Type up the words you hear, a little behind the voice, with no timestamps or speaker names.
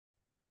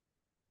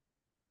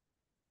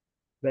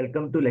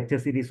Welcome to lecture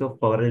series of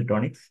power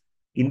electronics.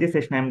 In this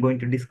session, I am going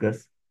to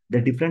discuss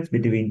the difference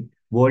between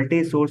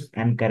voltage source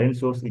and current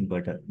source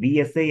inverter,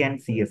 VSI and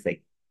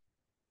CSI.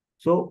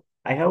 So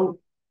I have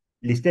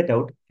listed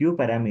out few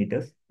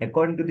parameters.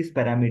 According to these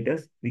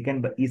parameters, we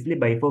can easily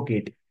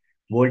bifurcate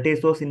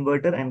voltage source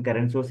inverter and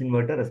current source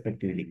inverter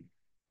respectively.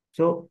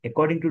 So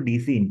according to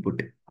DC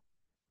input,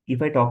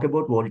 if I talk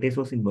about voltage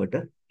source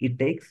inverter, it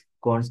takes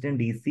constant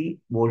DC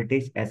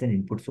voltage as an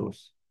input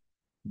source.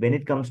 When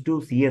it comes to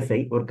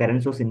CSI or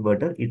current source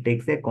inverter, it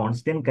takes a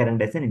constant current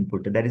as an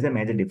input. That is a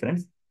major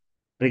difference.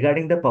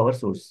 Regarding the power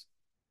source,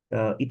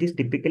 it is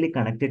typically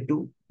connected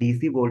to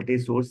DC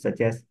voltage source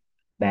such as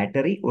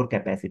battery or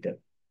capacitor.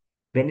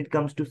 When it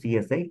comes to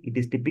CSI, it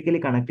is typically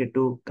connected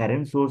to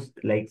current source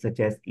like such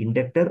as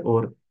inductor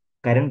or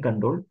current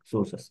control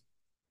sources.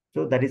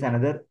 So that is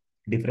another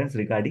difference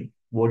regarding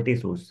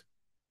voltage source.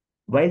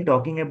 While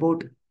talking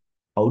about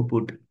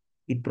output,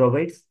 it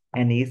provides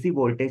an AC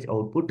voltage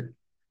output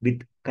with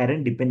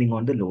current depending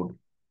on the load.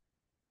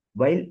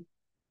 While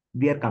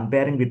we are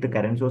comparing with the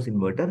current source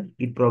inverter,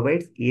 it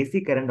provides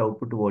AC current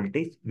output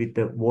voltage with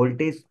the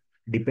voltage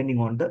depending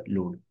on the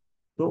load.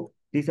 So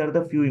these are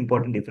the few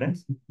important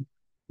difference.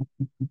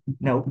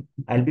 Now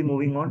I'll be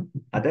moving on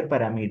other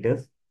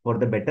parameters for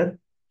the better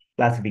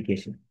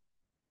classification.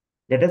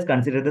 Let us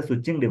consider the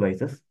switching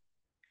devices.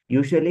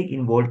 Usually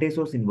in voltage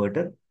source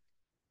inverter,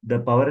 the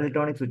power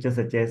electronic switches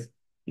such as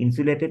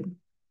insulated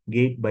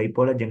gate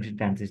bipolar junction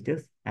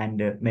transistors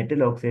and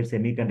metal oxide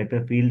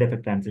semiconductor field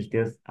effect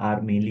transistors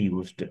are mainly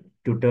used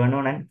to turn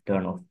on and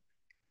turn off.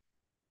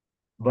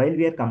 While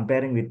we are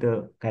comparing with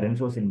the current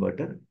source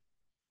inverter,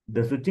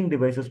 the switching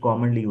devices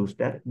commonly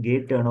used are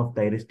gate turn off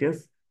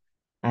thyristors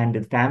and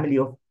the family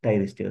of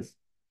thyristors.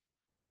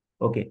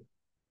 Okay.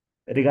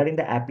 Regarding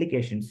the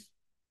applications,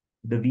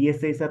 the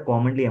VSIs are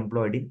commonly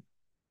employed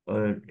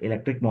in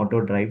electric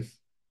motor drives,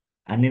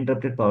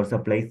 uninterrupted power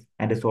supplies,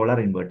 and solar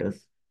inverters.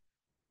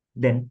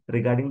 Then,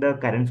 regarding the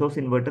current source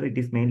inverter, it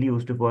is mainly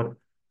used for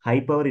high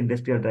power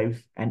industrial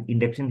drives and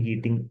induction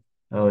heating,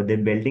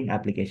 then welding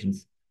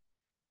applications.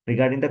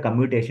 Regarding the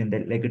commutation,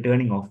 that like a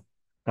turning off,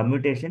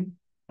 commutation,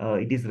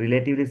 it is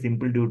relatively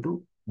simple due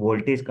to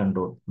voltage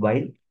control.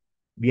 While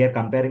we are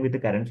comparing with the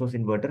current source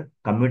inverter,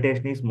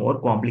 commutation is more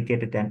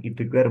complicated and it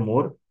requires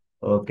more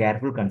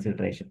careful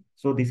consideration.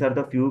 So these are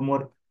the few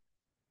more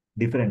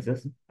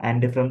differences.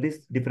 And from these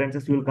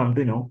differences, you will come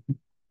to know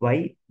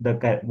why the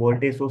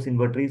voltage source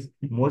inverter is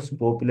most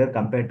popular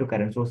compared to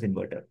current source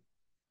inverter.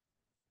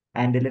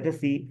 And let us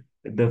see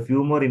the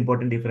few more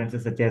important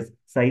differences such as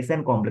size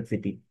and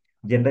complexity.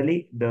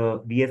 Generally, the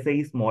VSI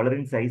is smaller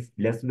in size,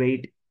 less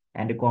weight,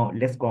 and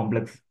less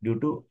complex due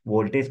to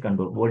voltage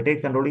control.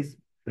 Voltage control is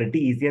pretty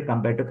easier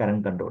compared to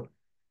current control.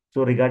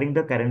 So regarding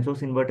the current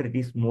source inverter, it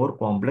is more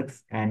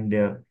complex and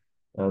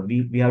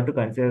we have to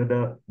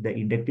consider the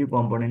inductive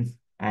components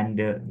and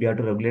we have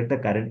to regulate the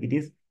current. It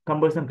is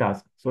cumbersome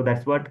task. So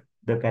that's what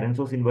the current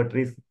source inverter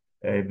is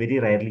very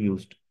rarely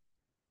used.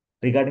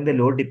 Regarding the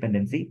load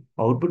dependency,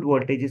 output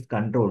voltage is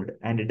controlled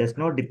and it does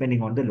not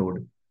depending on the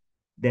load.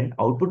 Then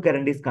output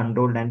current is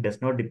controlled and does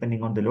not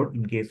depending on the load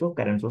in case of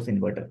current source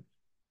inverter.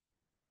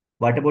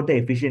 What about the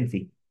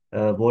efficiency?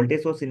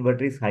 Voltage source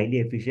inverter is highly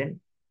efficient,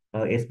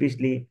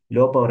 especially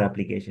low power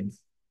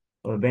applications.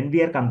 When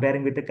we are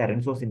comparing with the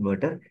current source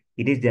inverter,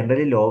 it is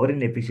generally lower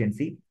in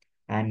efficiency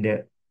and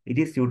it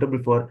is suitable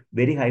for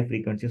very high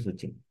frequency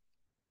switching.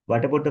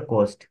 What about the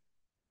cost?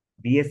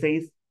 VSI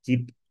is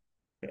cheap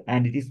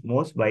and it is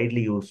most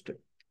widely used,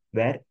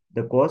 where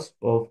the cost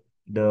of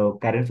the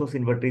current source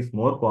inverter is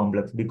more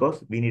complex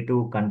because we need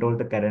to control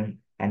the current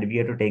and we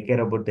have to take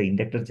care about the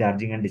inductor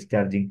charging and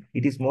discharging.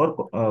 It is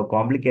more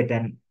complicated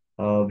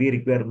and we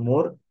require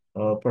more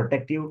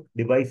protective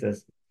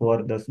devices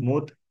for the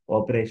smooth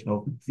operation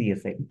of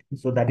CSI.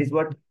 So that is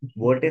what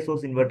voltage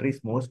source inverter is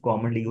most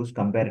commonly used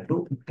compared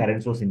to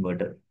current source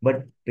inverter.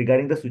 But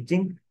regarding the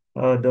switching,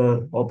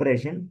 the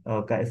operation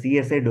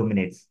CSI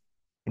dominates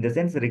in the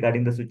sense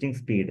regarding the switching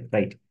speed,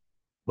 right?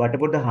 What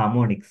about the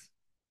harmonics?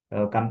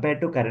 Compared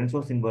to current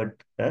source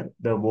inverter,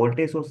 the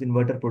voltage source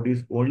inverter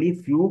produce only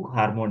few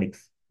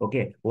harmonics.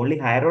 Okay, only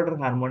higher order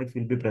harmonics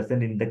will be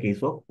present in the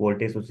case of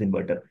voltage source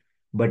inverter.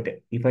 But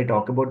if I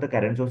talk about the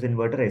current source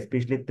inverter,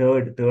 especially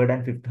third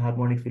and fifth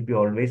harmonics will be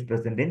always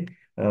present in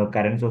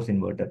current source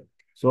inverter.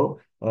 So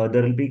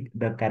there will be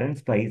the current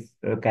spikes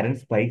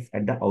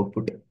at the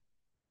output.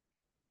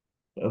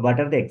 What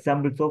are the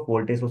examples of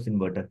voltage source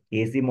inverter?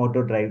 AC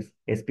motor drives,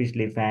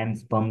 especially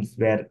fans, pumps,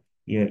 where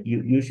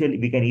usually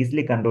we can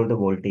easily control the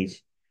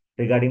voltage.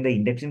 Regarding the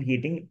induction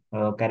heating,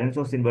 current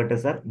source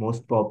inverters are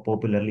most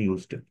popularly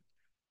used.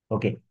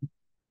 Okay,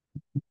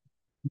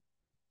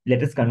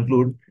 let us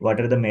conclude what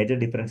are the major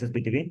differences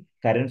between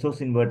current source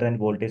inverter and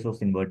voltage source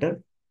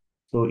inverter.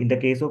 So in the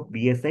case of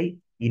VSI,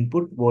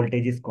 input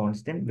voltage is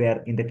constant,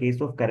 where in the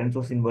case of current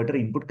source inverter,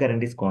 input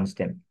current is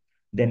constant.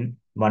 Then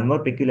one more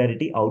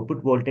peculiarity,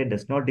 output voltage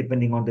does not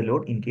depending on the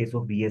load in case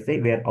of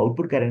VSI, where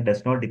output current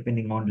does not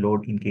depending on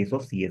load in case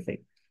of CSI.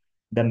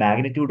 The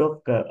magnitude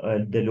of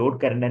the load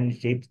current and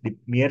shapes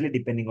merely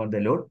depending on the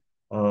load.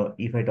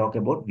 if I talk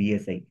about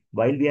VSI.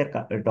 While we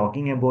are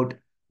talking about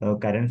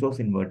current source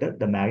inverter,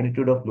 the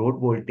magnitude of load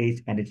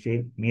voltage and its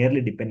shape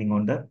merely depending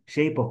on the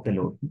shape of the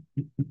load.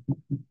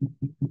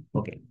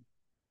 Okay,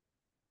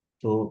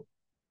 so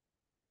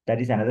that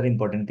is another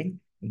important thing.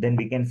 Then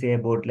we can say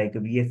about like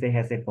VSI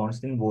has a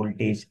constant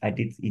voltage at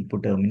its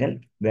input terminal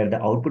where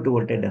the output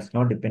voltage does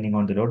not depending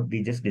on the load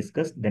we just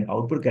discussed. Then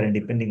output current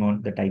depending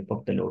on the type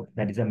of the load.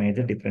 That is a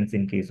major difference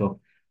in case of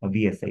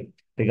VSI.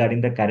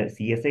 Regarding the current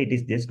CSI, it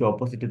is just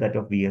opposite to that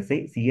of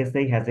VSI.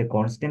 CSI has a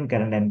constant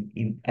current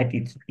and at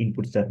its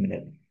input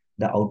terminal.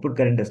 The output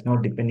current does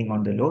not depending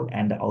on the load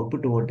and the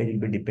output voltage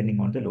will be depending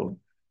on the load.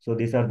 So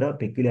these are the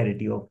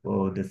peculiarity of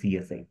the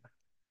CSI.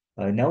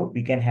 Now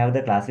we can have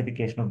the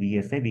classification of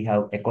VSI. We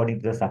have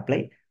according to the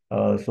supply.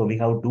 So we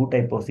have two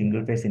type of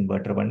single phase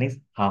inverter. One is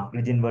half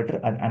bridge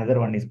inverter and another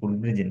one is full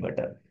bridge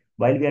inverter.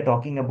 While we are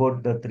talking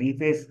about the three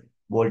phase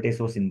voltage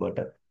source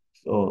inverter,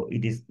 so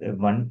it is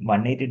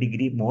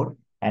 180-degree mode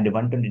and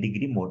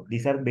 120-degree mode.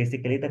 These are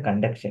basically the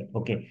conduction.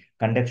 Okay,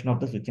 conduction of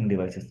the switching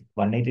devices.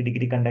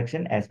 180-degree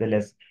conduction as well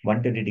as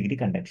 120-degree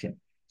conduction.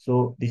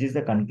 So this is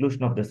the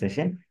conclusion of the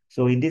session.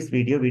 So in this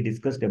video, we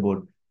discussed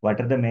about what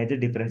are the major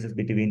differences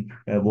between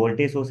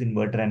voltage source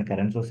inverter and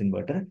current source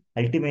inverter.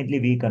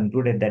 Ultimately, we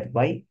concluded that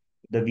why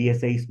the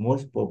VSI is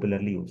most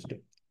popularly used.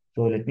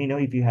 So let me know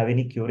if you have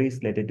any queries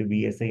related to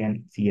VSI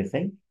and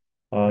CSI.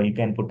 You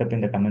can put up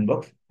in the comment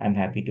box. I'm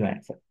happy to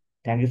answer.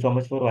 Thank you so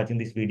much for watching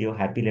this video.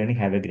 Happy learning.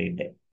 Have a great day.